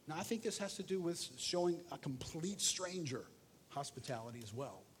 Now, I think this has to do with showing a complete stranger hospitality as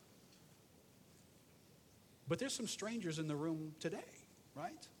well. But there's some strangers in the room today,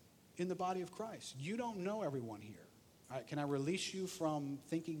 right? In the body of Christ. You don't know everyone here. All right, can I release you from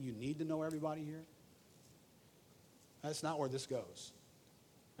thinking you need to know everybody here? That's not where this goes.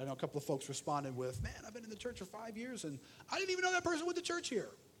 I know a couple of folks responded with, man, I've been in the church for 5 years and I didn't even know that person went to church here.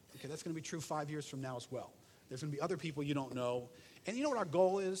 Okay, that's going to be true 5 years from now as well. There's going to be other people you don't know. And you know what our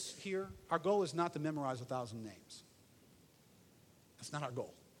goal is here? Our goal is not to memorize 1,000 names. That's not our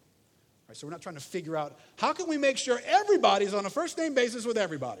goal. All right, so we're not trying to figure out, how can we make sure everybody's on a first-name basis with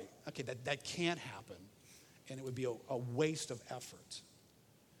everybody? Okay, that can't happen, and it would be a waste of effort.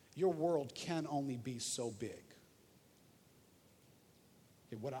 Your world can only be so big.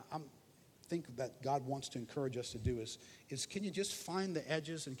 Okay, what I think that God wants to encourage us to do is can you just find the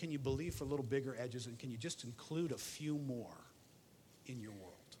edges, and can you believe for little bigger edges, and can you just include a few more in your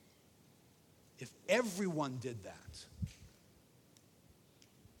world? If everyone did that,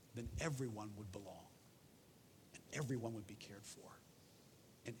 then everyone would belong, and everyone would be cared for,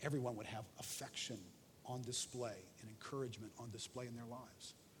 and everyone would have affection on display and encouragement on display in their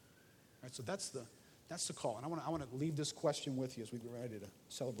lives. All right, so that's the call. And I want to leave this question with you as we get ready to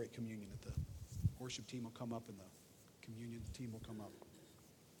celebrate communion. That the worship team will come up and the communion team will come up.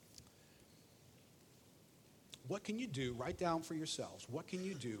 What can you do? Write down for yourselves. What can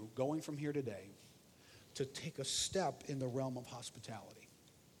you do going from here today to take a step in the realm of hospitality?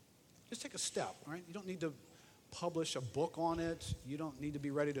 Just take a step, all right? You don't need to publish a book on it. You don't need to be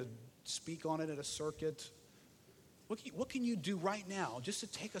ready to speak on it at a circuit. What can you do right now just to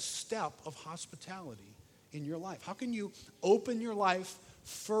take a step of hospitality in your life? How can you open your life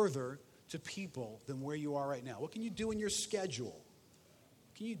further to people than where you are right now? What can you do in your schedule?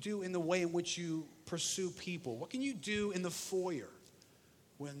 What can you do in the way in which you pursue people? What can you do in the foyer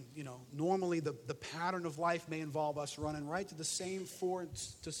when, normally the pattern of life may involve us running right to the same 4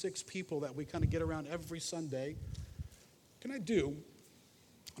 to 6 people that we kind of get around every Sunday? What can I do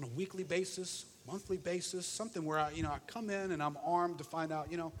on a weekly basis, monthly basis, something where I come in and I'm armed to find out,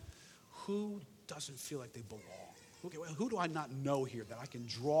 who doesn't feel like they belong? Okay, well, who do I not know here that I can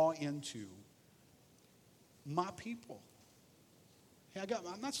draw into my people? Hey,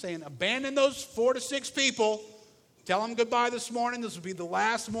 I'm not saying abandon those 4 to 6 people. Tell them goodbye this morning. This will be the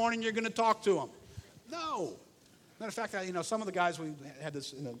last morning you're going to talk to them. No. Matter of fact, some of the guys, we had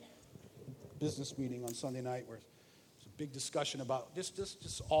this in a business meeting on Sunday night where there's a big discussion about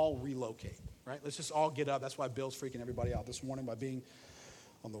just all relocate, right? Let's just all get up. That's why Bill's freaking everybody out this morning by being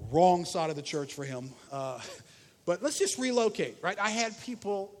on the wrong side of the church for him. But let's just relocate, right? I had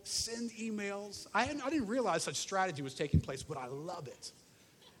people send emails. I didn't realize such strategy was taking place, but I love it.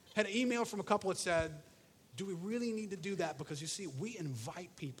 Had an email from a couple that said, do we really need to do that? Because you see, we invite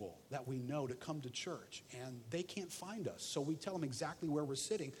people that we know to come to church, and they can't find us. So we tell them exactly where we're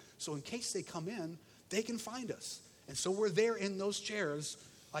sitting. So in case they come in, they can find us. And so we're there in those chairs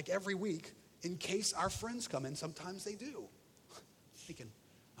like every week in case our friends come in. Sometimes they do. Thinking,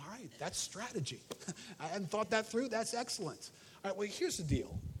 all right, that's strategy. I hadn't thought that through. That's excellent. All right, well, here's the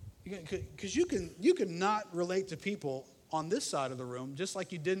deal. Because you can not relate to people on this side of the room just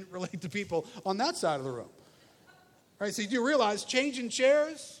like you didn't relate to people on that side of the room. All right, so you do realize changing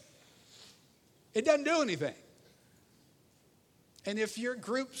chairs, it doesn't do anything. And if your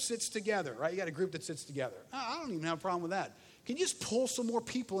group sits together, right, you got a group that sits together. I don't even have a problem with that. Can you just pull some more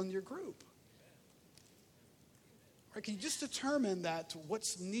people in your group? Right, can you just determine that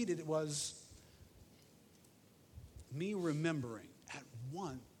what's needed was me remembering at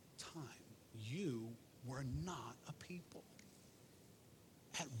one time you were not a people.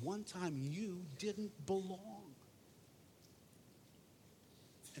 At one time you didn't belong.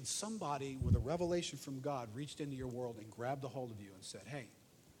 And somebody with a revelation from God reached into your world and grabbed a hold of you and said, hey,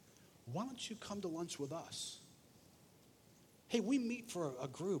 why don't you come to lunch with us? Hey, we meet for a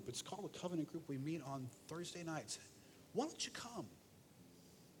group. It's called a covenant group. We meet on Thursday nights. Why don't you come?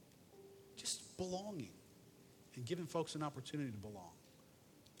 Just belonging and giving folks an opportunity to belong.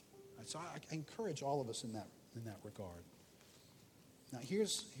 Right, so I encourage all of us in that regard. Now,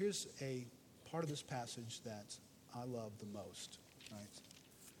 here's a part of this passage that I love the most. Right?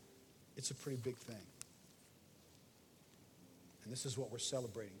 It's a pretty big thing. And this is what we're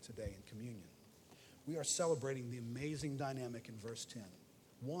celebrating today in communion. We are celebrating the amazing dynamic in verse 10.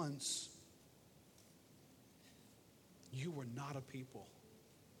 Once, you were not a people.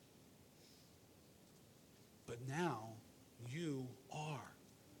 But now, you are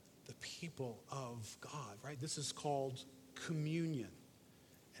the people of God, right? This is called communion.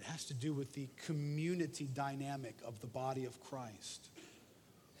 It has to do with the community dynamic of the body of Christ.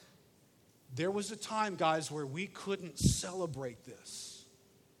 There was a time, guys, where we couldn't celebrate this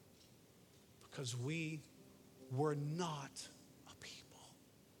because we were not a people.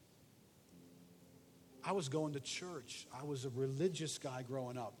 I was going to church. I was a religious guy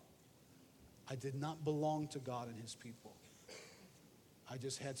growing up. I did not belong to God and his people. I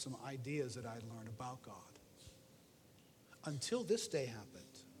just had some ideas that I had learned about God. Until this day happened.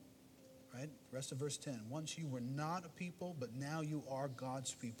 Right? The rest of verse 10. Once you were not a people, but now you are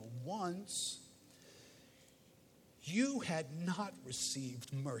God's people. Once you had not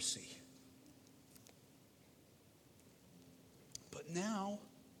received mercy. But now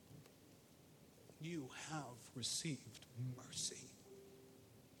you have received mercy.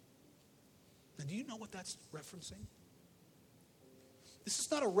 Now, do you know what that's referencing? This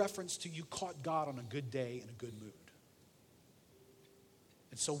is not a reference to you caught God on a good day in a good mood.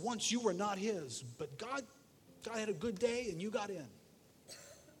 And so once you were not his, but God had a good day and you got in.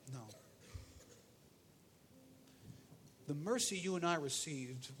 No. The mercy you and I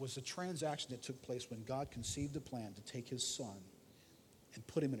received was a transaction that took place when God conceived a plan to take his son and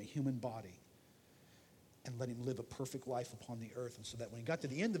put him in a human body and let him live a perfect life upon the earth. And so that when he got to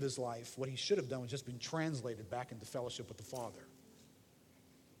the end of his life, what he should have done was just been translated back into fellowship with the Father.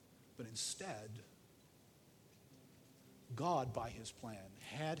 But instead, God, by his plan,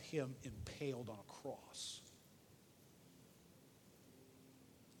 had him impaled on a cross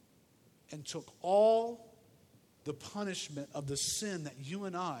and took all the punishment of the sin that you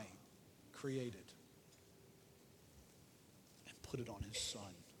and I created and put it on his son.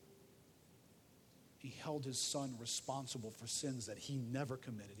 He held his son responsible for sins that he never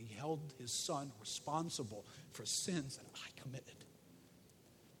committed. He held his son responsible for sins that I committed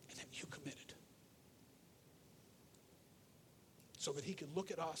and that you committed. So that he could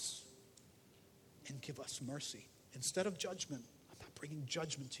look at us and give us mercy. Instead of judgment, I'm not bringing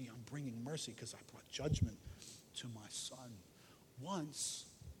judgment to you, I'm bringing mercy because I brought judgment to my son. Once,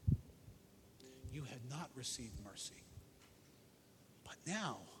 you had not received mercy. But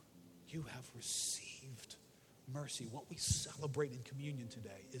now, you have received mercy. What we celebrate in communion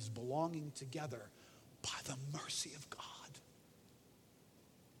today is belonging together by the mercy of God.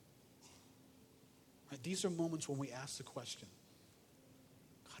 Right? These are moments when we ask the question,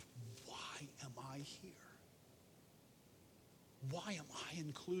 why am I here? Why am I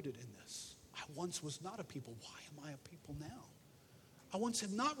included in this? I once was not a people. Why am I a people now? I once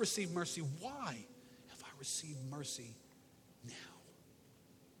had not received mercy. Why have I received mercy now?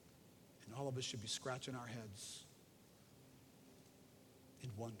 And all of us should be scratching our heads in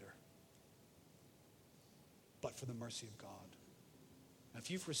wonder. But for the mercy of God. Now,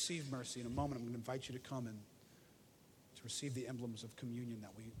 if you've received mercy, in a moment I'm going to invite you to come and to receive the emblems of communion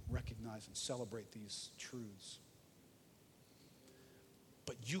that we recognize and celebrate these truths.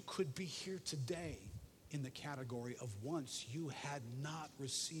 But you could be here today in the category of once you had not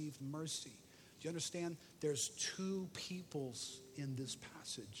received mercy. Do you understand? There's two peoples in this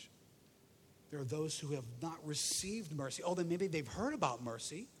passage. There are those who have not received mercy. Oh, then maybe they've heard about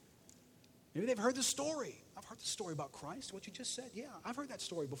mercy. Maybe they've heard the story. I've heard the story about Christ, what you just said. Yeah, I've heard that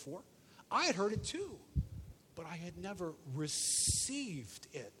story before. I had heard it too, but I had never received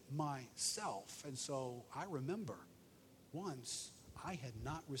it myself. And so I remember once I had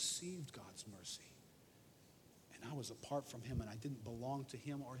not received God's mercy. And I was apart from him, and I didn't belong to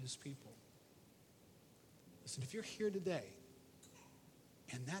him or his people. Listen, if you're here today,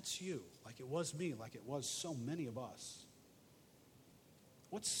 and that's you, like it was me, like it was so many of us,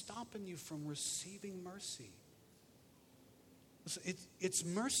 what's stopping you from receiving mercy? Listen, it's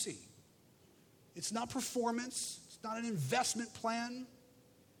mercy. It's not performance. It's not an investment plan.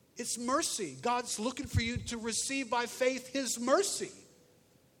 It's mercy. God's looking for you to receive by faith his mercy.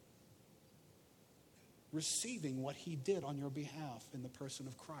 Receiving what he did on your behalf in the person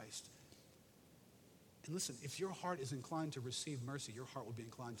of Christ. And listen, if your heart is inclined to receive mercy, your heart will be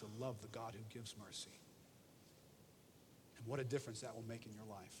inclined to love the God who gives mercy. And what a difference that will make in your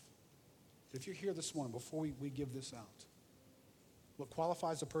life. If you're here this morning, before we give this out, what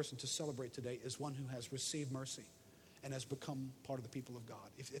qualifies a person to celebrate today is one who has received mercy and has become part of the people of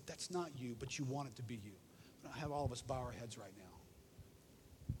God. If that's not you, but you want it to be you, I have all of us bow our heads right now.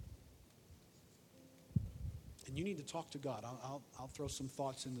 And you need to talk to God. I'll throw some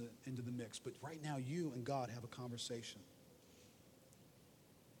thoughts into the mix. But right now, you and God have a conversation.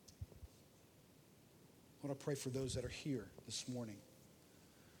 I want to pray for those that are here this morning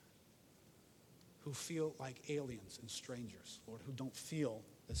who feel like aliens and strangers, Lord, who don't feel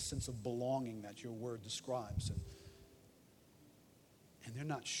the sense of belonging that your word describes. And they're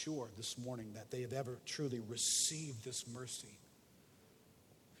not sure this morning that they have ever truly received this mercy,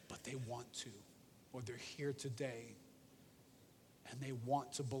 but they want to. Or they're here today and they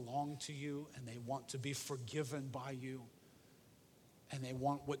want to belong to you and they want to be forgiven by you and they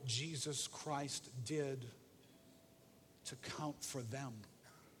want what Jesus Christ did to count for them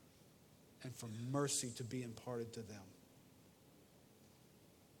and for mercy to be imparted to them.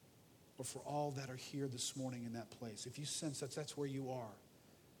 Or for all that are here this morning in that place, if you sense that's where you are,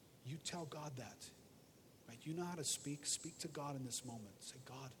 you tell God that. Right? You know how to speak. Speak to God in this moment. Say,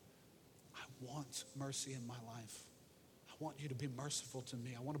 God, I want mercy in my life. I want you to be merciful to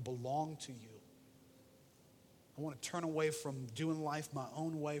me. I want to belong to you. I want to turn away from doing life my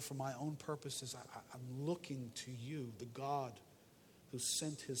own way for my own purposes. I'm looking to you, the God who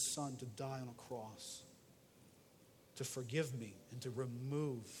sent his son to die on a cross, to forgive me and to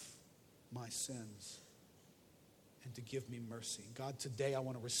remove my sins and to give me mercy. God, today I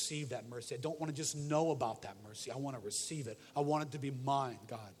want to receive that mercy. I don't want to just know about that mercy. I want to receive it. I want it to be mine,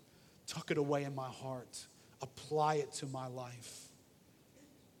 God. Tuck it away in my heart. Apply it to my life.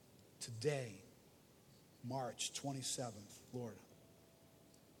 Today, March 27th, Lord,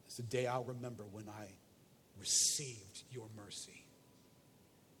 is the day I'll remember when I received your mercy.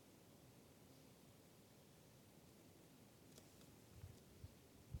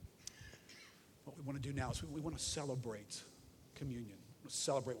 What we want to do now is we want to celebrate communion. We want to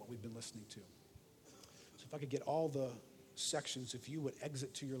celebrate what we've been listening to. So if I could get all the sections, if you would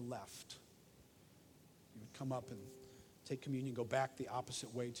exit to your left, you would come up and take communion, go back the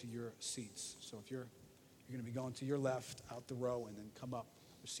opposite way to your seats. So if you're going to be going to your left, out the row, and then come up,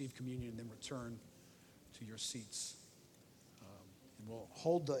 receive communion, and then return to your seats. And we'll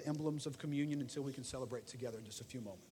hold the emblems of communion until we can celebrate together in just a few moments.